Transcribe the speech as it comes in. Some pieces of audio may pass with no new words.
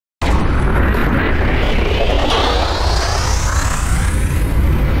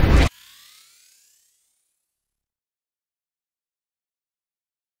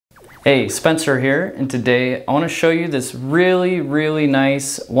Hey, Spencer here, and today I want to show you this really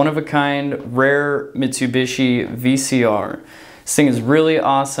nice, one-of-a-kind, rare Mitsubishi VCR. This thing is really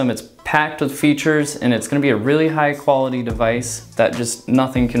awesome. It's packed with features, and it's going to be a really high-quality device that just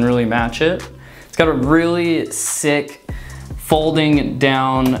nothing can really match it. It's got a really sick folding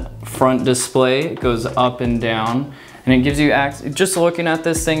down front display. It goes up and down, and it gives you access. Just looking at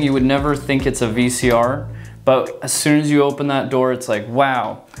this thing, you would never think it's a VCR, but as soon as you open that door, it's like,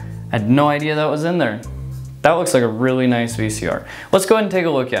 wow. I had no idea that was in there. That looks like a really nice VCR. Let's go ahead and take a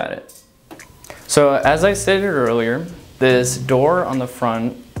look at it. So as I stated earlier, this door on the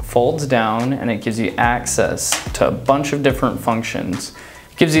front folds down and it gives you access to a bunch of different functions.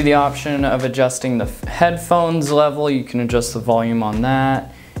 It gives you the option of adjusting the headphones level. You can adjust the volume on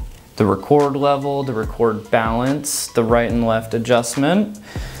that, the record level, the record balance, the right and left adjustment.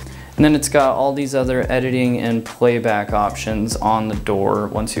 And then it's got all these other editing and playback options on the door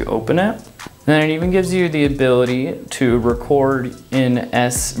once you open it. And then it even gives you the ability to record in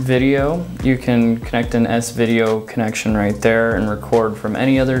S-Video. You can connect an S-Video connection right there and record from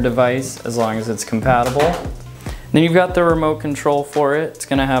any other device as long as it's compatible. Then you've got the remote control for it. It's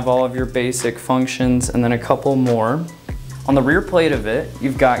gonna have all of your basic functions and then a couple more. On the rear plate of it,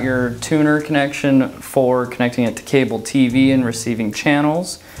 you've got your tuner connection for connecting it to cable TV and receiving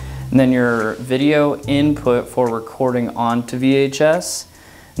channels. And then your video input for recording onto VHS,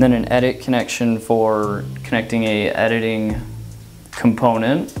 and then an edit connection for connecting a editing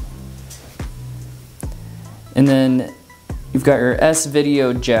component. And then you've got your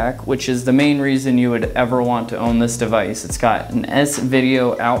S-Video jack, which is the main reason you would ever want to own this device. It's got an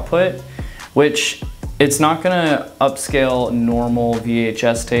S-Video output, which it's not gonna upscale normal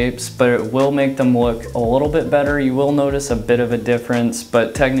VHS tapes, but it will make them look a little bit better. You will notice a bit of a difference,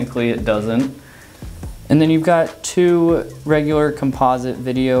 but technically it doesn't. And then you've got two regular composite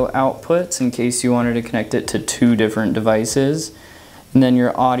video outputs in case you wanted to connect it to two different devices. And then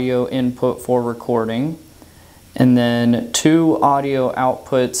your audio input for recording. And then two audio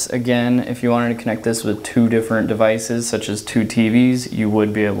outputs, again, if you wanted to connect this with two different devices, such as two TVs, you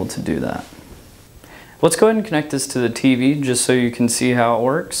would be able to do that. Let's go ahead and connect this to the TV just so you can see how it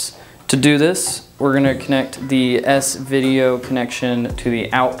works. To do this, we're going to connect the S-Video connection to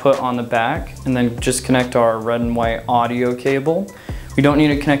the output on the back and then just connect our red and white audio cable. We don't need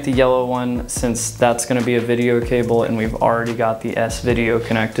to connect the yellow one since that's going to be a video cable and we've already got the S-Video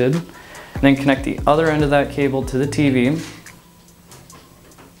connected. And then connect the other end of that cable to the TV.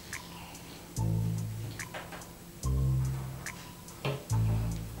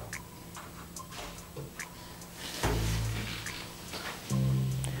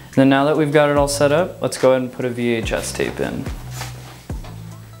 Then now that we've got it all set up, let's go ahead and put a VHS tape in.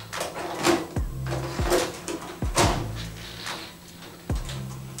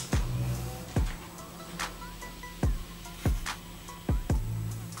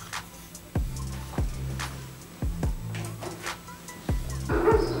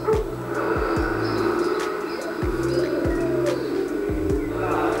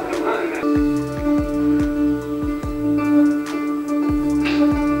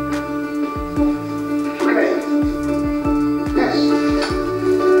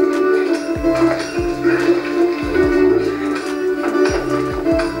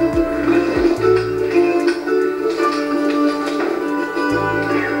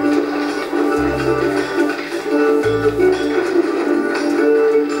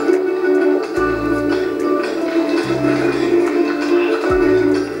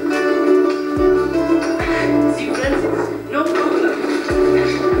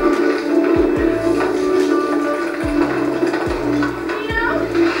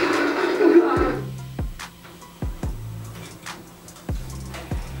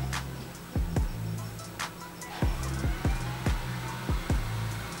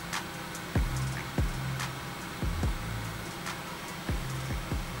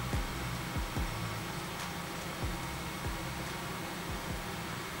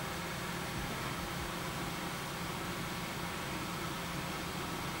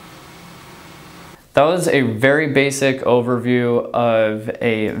 That was a very basic overview of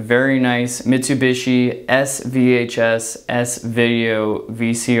a very nice Mitsubishi SVHS S-Video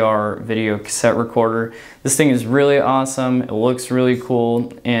VCR video cassette recorder. This thing is really awesome, it looks really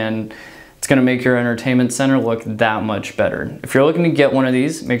cool, and it's gonna make your entertainment center look that much better. If you're looking to get one of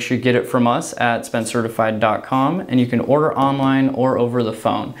these, make sure you get it from us at SpenCertified.com, and you can order online or over the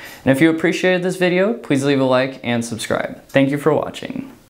phone. And if you appreciated this video, please leave a like and subscribe. Thank you for watching.